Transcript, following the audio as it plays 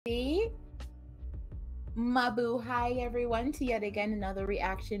Mabu, hi everyone to yet again another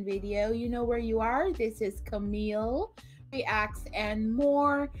reaction video. You know where you are. This is Camille Reacts and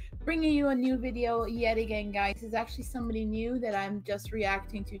More, bringing you a new video yet again, guys. This is actually somebody new that I'm just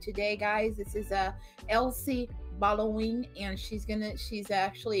reacting to today, guys. This is Elsie Balawing, and she's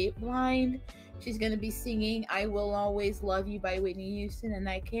actually blind. She's gonna be singing "I Will Always Love You" by Whitney Houston, and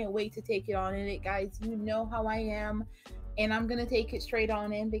I can't wait to take it on in it, guys. You know how I am. And I'm going to take it straight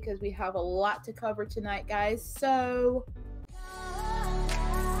on in because we have a lot to cover tonight, guys. So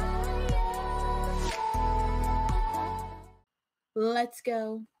let's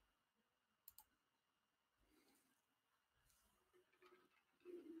go.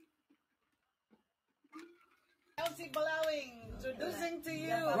 Elsie Balawing, introducing to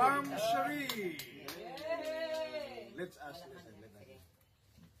you Ram Shari. Yay. Let's ask.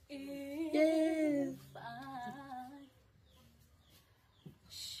 Yes. I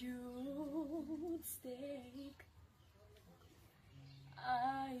should stay,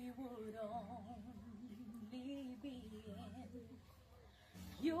 I would only be in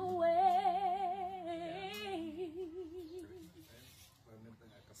your way,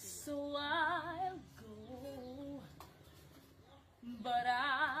 so I'll go, but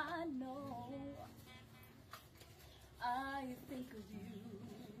I know I think of you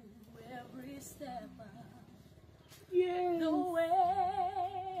every step of the way.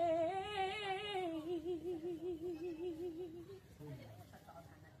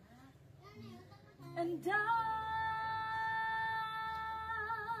 And I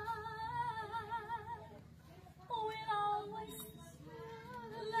will always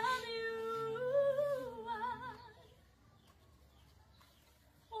love you. I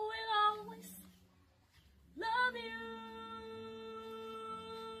will always love you.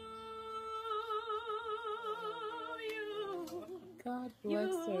 God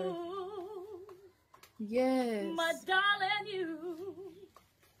bless her. Yes. My darling, you.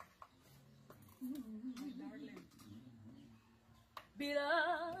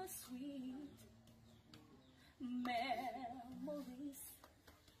 Bittersweet memories.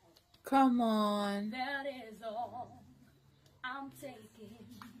 Come on. That is all I'm taking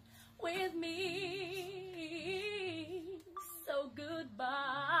with me. So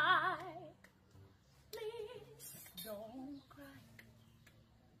goodbye. Please don't cry.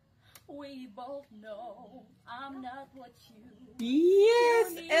 We both know I'm not what you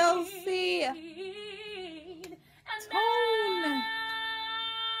Yes, need. Elsie. And Tone.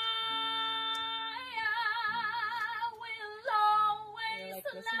 I will always You're like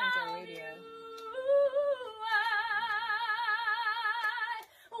listening to radio. I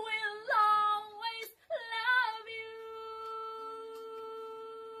will always love you.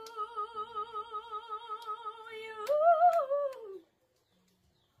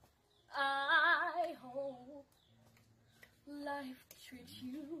 I hope life treats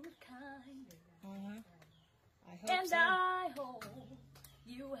you kind. I hope And so. I hope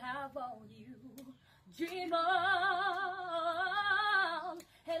you have all you dream of.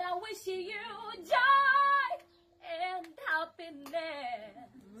 And I wish you joy and happiness.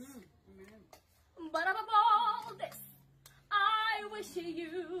 But above all this, I wish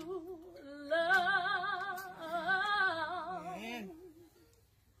you love. Amen.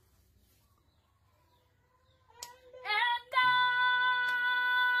 And I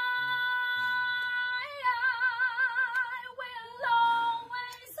will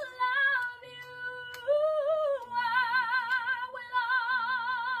always love you. I will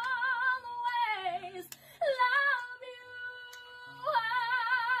always love you. I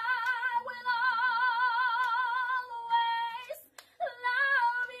will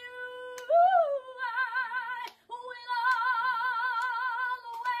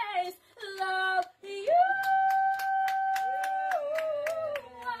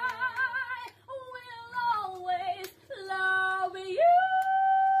always love you.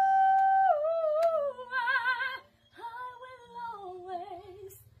 I will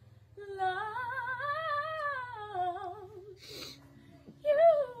always love you.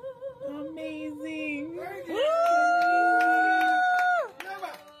 Amazing.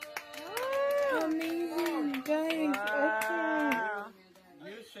 Amazing, guys.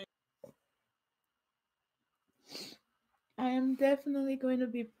 Okay. I am definitely going to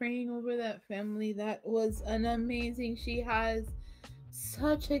be praying over that family. That was an amazing. She has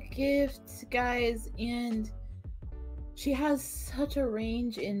such a gift, guys, and she has such a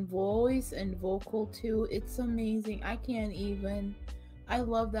range in voice and vocal too. It's amazing. I can't even. I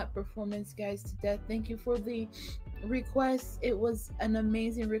love that performance, guys, to death. Thank you for the request. It was an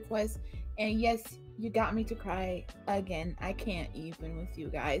amazing request. And yes, You got me to cry again. I can't even with you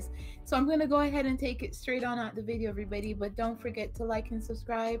guys. So I'm going to go ahead and take it straight on out the video, everybody. But don't forget to like and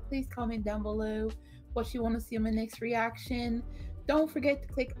subscribe. Please comment down below what you want to see in my next reaction. Don't forget to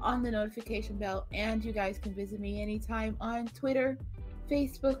click on the notification bell. And you guys can visit me anytime on Twitter,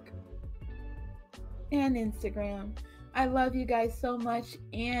 Facebook, and Instagram. I love you guys so much.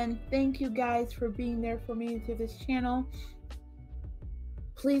 And thank you guys for being there for me through this channel.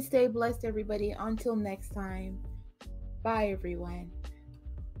 Please stay blessed, everybody. Until next time. Bye, everyone.